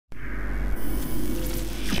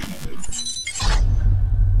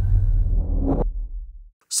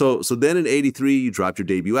So then in 83, you dropped your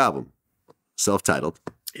debut album, self-titled,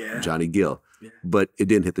 Johnny Gill, but it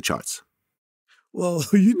didn't hit the charts. Well,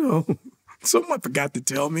 someone forgot to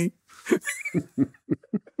tell me.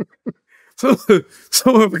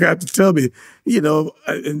 Someone forgot to tell me,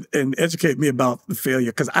 and educate me about the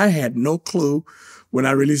failure, because I had no clue when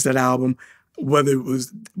I released that album whether it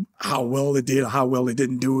was how well it did or how well it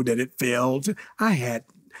didn't do, that it failed. I had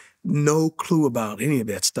no clue about any of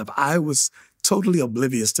that stuff. I was totally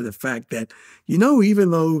oblivious to the fact that,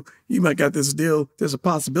 even though you might got this deal, there's a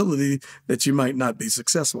possibility that you might not be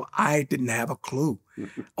successful. I didn't have a clue.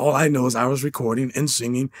 All I know is I was recording and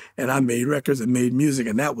singing, and I made records and made music,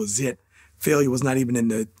 and that was it. Failure was not even in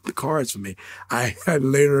the cards for me. I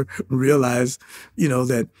later realized,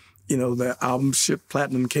 that the album shipped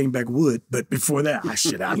platinum, came back wood. But before that, I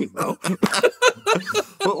don't know.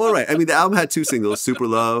 Well, right. I mean, the album had 2 singles, Super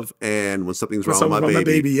Love and When Something's Wrong with My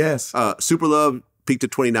Baby. Yes. Super Love peaked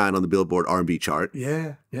at 29 on the Billboard R&B chart.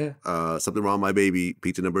 Yeah. Something Wrong with My Baby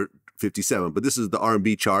peaked at number 57. But this is the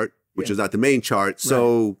R&B chart, which is not the main chart.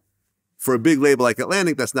 So for a big label like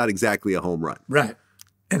Atlantic, that's not exactly a home run. Right.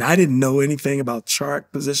 And I didn't know anything about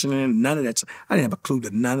chart positioning, none of that. I didn't have a clue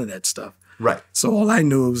to none of that stuff. Right. So all I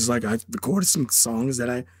knew was like I recorded some songs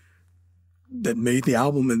that made the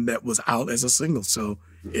album and that was out as a single. So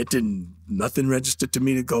nothing registered to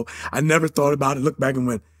me to go. I never thought about it, looked back and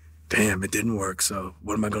went, damn, it didn't work. So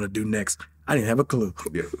what am I going to do next? I didn't have a clue.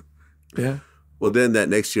 Yeah. Well, then that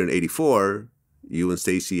next year in 84, you and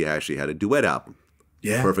Stacy actually had a duet album.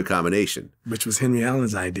 Yeah. Perfect Combination. Which was Henry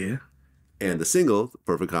Allen's idea. And the single,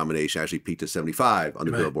 Perfect Combination, actually peaked at 75 on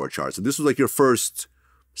the Billboard chart. So this was like your first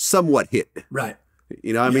somewhat hit. Right.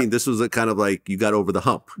 You know what I mean? This was a kind of like you got over the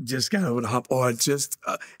hump. Just got over the hump, or just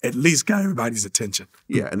at least got everybody's attention.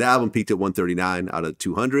 Yeah, and the album peaked at 139 out of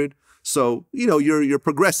 200. So, you're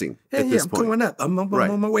progressing at this point. I'm going up. I'm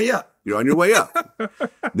on my way up. You're on your way up.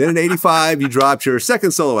 Then in 85, you dropped your second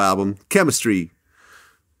solo album, Chemistry,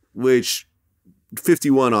 which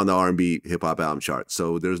 51 on the R&B hip-hop album chart.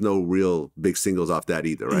 So there's no real big singles off that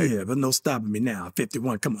either, right? Yeah, but no stopping me now.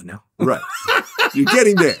 51, come on now. Right. You're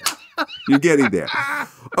getting there. You're getting there.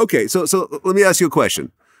 Okay, so let me ask you a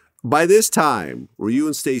question. By this time, were you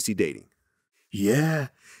and Stacy dating? Yeah.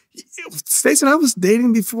 Stacy and I was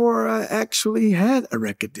dating before I actually had a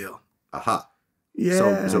record deal. Aha.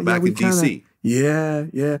 Yeah. So back in D.C. Yeah.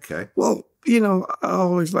 Okay. Well, I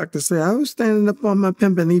always like to say I was standing up on my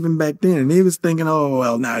pimping even back then, and he was thinking, oh,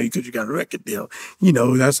 well, now because you got a record deal,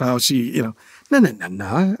 that's how she, no. I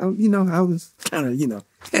was kind of,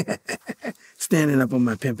 standing up on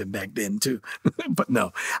my pimping back then too. But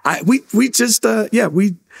no, we just,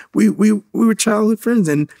 we were childhood friends,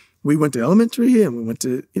 and we went to elementary, and we went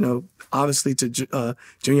to, obviously to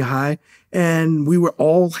junior high, and we were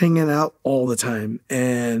all hanging out all the time,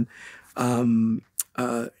 and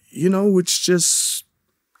which just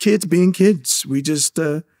kids being kids. We just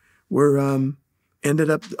ended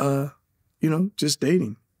up, just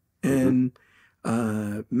dating. And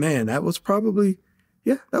man, that was probably,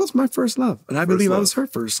 that was my first love. And I believe I was her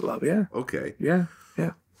first love. Yeah. Okay. Yeah.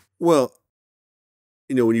 Well,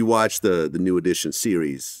 when you watch the New Edition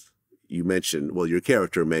series, you mentioned, your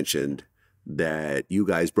character mentioned that you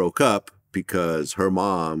guys broke up because her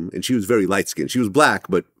mom, and she was very light-skinned. She was black,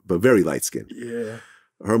 but very light-skinned. Yeah.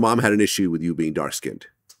 Her mom had an issue with you being dark-skinned,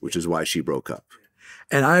 which is why she broke up.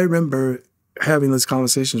 And I remember having those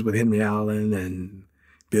conversations with Henry Allen and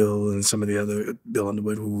Bill and some of the other, Bill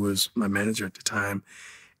Underwood, who was my manager at the time.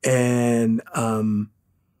 And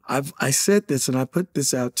I said this, and I put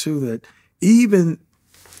this out too, that even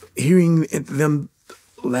hearing them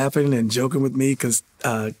laughing and joking with me, because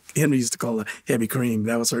Henry used to call her Heavy Cream.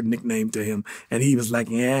 That was her nickname to him. And he was like,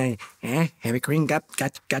 yeah, Heavy Cream got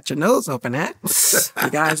your nose open, huh? You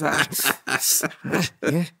guys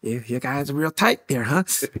you guys are real tight there, huh?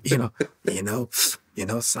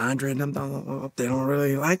 Sandra and them, they don't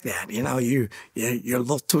really like that. You're a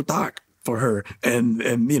little too dark for her. And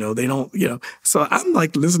they don't, So I'm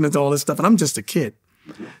like listening to all this stuff, and I'm just a kid.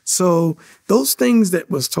 So those things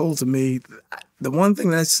that was told to me, the one thing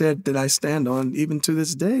that I said that I stand on even to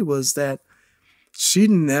this day was that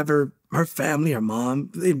her family, her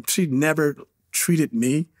mom, she never treated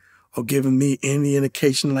me or given me any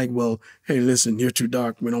indication like, well, hey, listen, you're too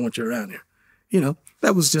dark. We don't want you around here.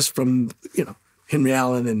 That was just from, Henry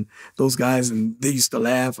Allen and those guys, and they used to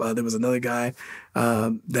laugh. There was another guy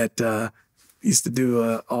that used to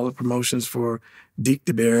do all the promotions for Deke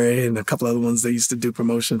DeBerry and a couple other ones. They used to do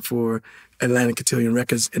promotion for Atlantic Cotillion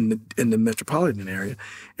Records in the metropolitan area,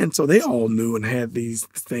 and so they all knew and had these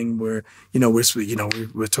thing where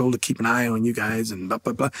we're told to keep an eye on you guys and blah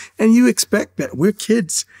blah blah, and you expect that we're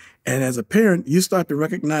kids, and as a parent you start to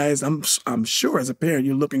recognize. I'm sure as a parent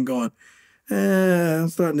you're looking going, I'm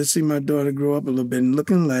starting to see my daughter grow up a little bit and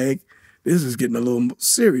looking like this is getting a little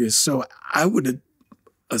serious. So I would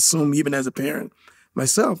assume even as a parent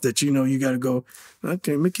myself that, you got to go,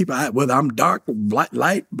 okay, let me keep an eye, whether I'm dark,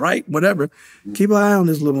 light, bright, whatever, keep an eye on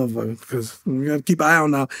this little motherfucker, because we got to keep an eye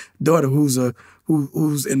on our daughter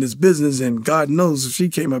who's in this business, and God knows if she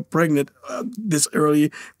came up pregnant this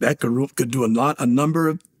early, that could do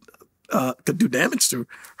could do damage to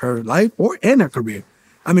her life and her career.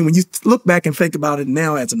 I mean, when you look back and think about it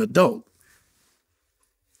now as an adult,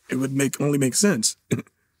 it would only make sense.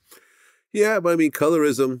 Yeah, but I mean,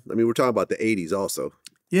 colorism, we're talking about the 80s also.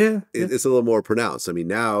 Yeah. It's a little more pronounced.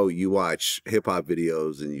 Now you watch hip-hop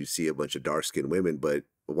videos and you see a bunch of dark-skinned women, but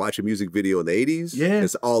watch a music video in the 80s,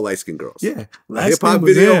 it's all light-skinned girls. Yeah. A hip-hop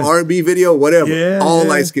video, R&B video, whatever, all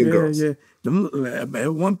light-skinned girls. Yeah.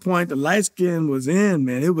 At one point, the light skin was in,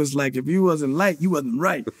 man. It was like if you wasn't light, you wasn't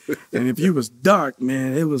right. And if you was dark,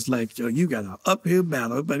 man, it was like, you got an uphill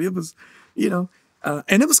battle. But it was, and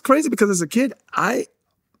it was crazy because as a kid, I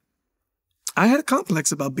had a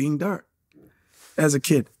complex about being dark as a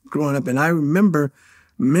kid growing up. And I remember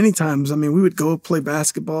many times, we would go play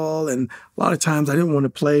basketball, and a lot of times I didn't want to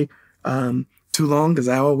play too long because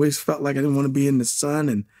I always felt like I didn't want to be in the sun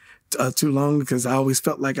and too long because I always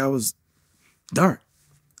felt like I was dark.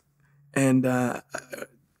 And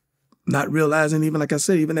not realizing, even like I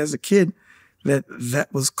said, even as a kid, that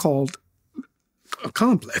was called a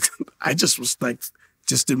complex. I just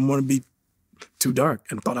didn't want to be too dark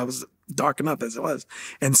and thought I was dark enough as it was.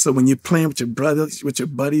 And so when you're playing with your brothers, with your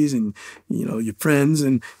buddies and, your friends,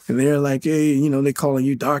 and they're like, hey, they calling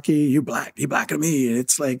you darky, you blacker than me. And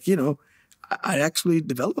it's like, I actually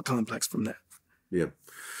developed a complex from that. Yeah.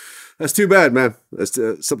 That's too bad, man. That's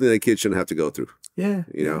something that kids shouldn't have to go through. Yeah.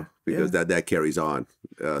 Because that carries on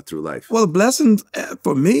through life. Well, the blessing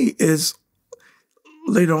for me is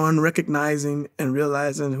later on recognizing and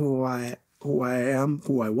realizing who I am,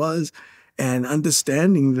 who I was, and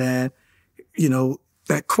understanding that,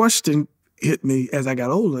 that question hit me as I got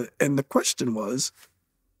older. And the question was,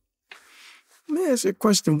 let me ask you a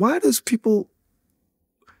question. Why does people,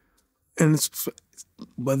 and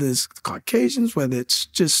whether it's Caucasians, whether it's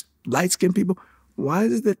just light-skinned people, why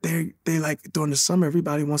is it that they like during the summer,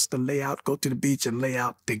 everybody wants to lay out, go to the beach and lay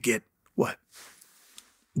out to get what?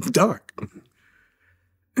 Dark.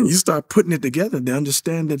 And you start putting it together to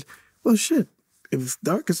understand that, well, shit, if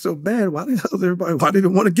dark is so bad, why the hell why do they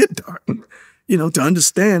want to get dark? To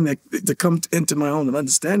understand that, to come into my own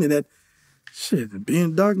understanding that, shit,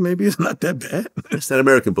 being dark maybe is not that bad. It's that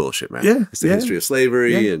American bullshit, man. Yeah. It's the history of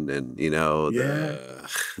slavery and the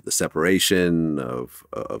separation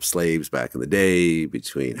of slaves back in the day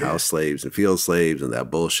between house slaves and field slaves and that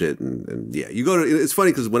bullshit. And you go to, it's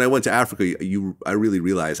funny because when I went to Africa, I really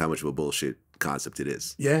realized how much of a bullshit concept it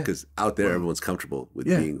is. Yeah. Because out there, everyone's comfortable with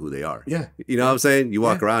being who they are. Yeah. You know what I'm saying? You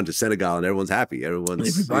walk around to Senegal and everyone's happy.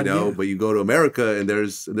 Everyone's, but you go to America and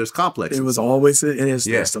there's complexes. It was always, there's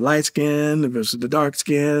the light skin versus the dark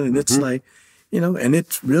skin. And it's like, and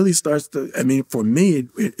it really starts to, for me,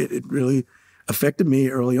 it really affected me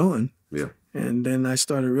early on. Yeah. And then I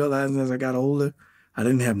started realizing as I got older, I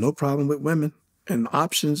didn't have no problem with women and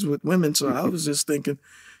options with women. So I was just thinking,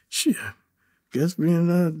 shit, guess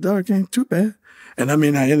being dark ain't too bad. And I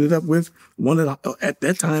ended up with one of the, at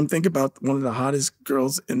that time, think about one of the hottest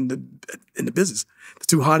girls in the business. The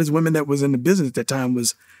two hottest women that was in the business at that time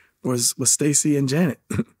was Stacy and Janet.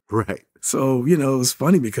 Right. So, it was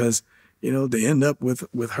funny because, they end up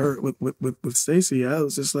with her, with Stacy. I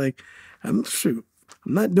was just like, I'm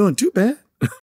not doing too bad.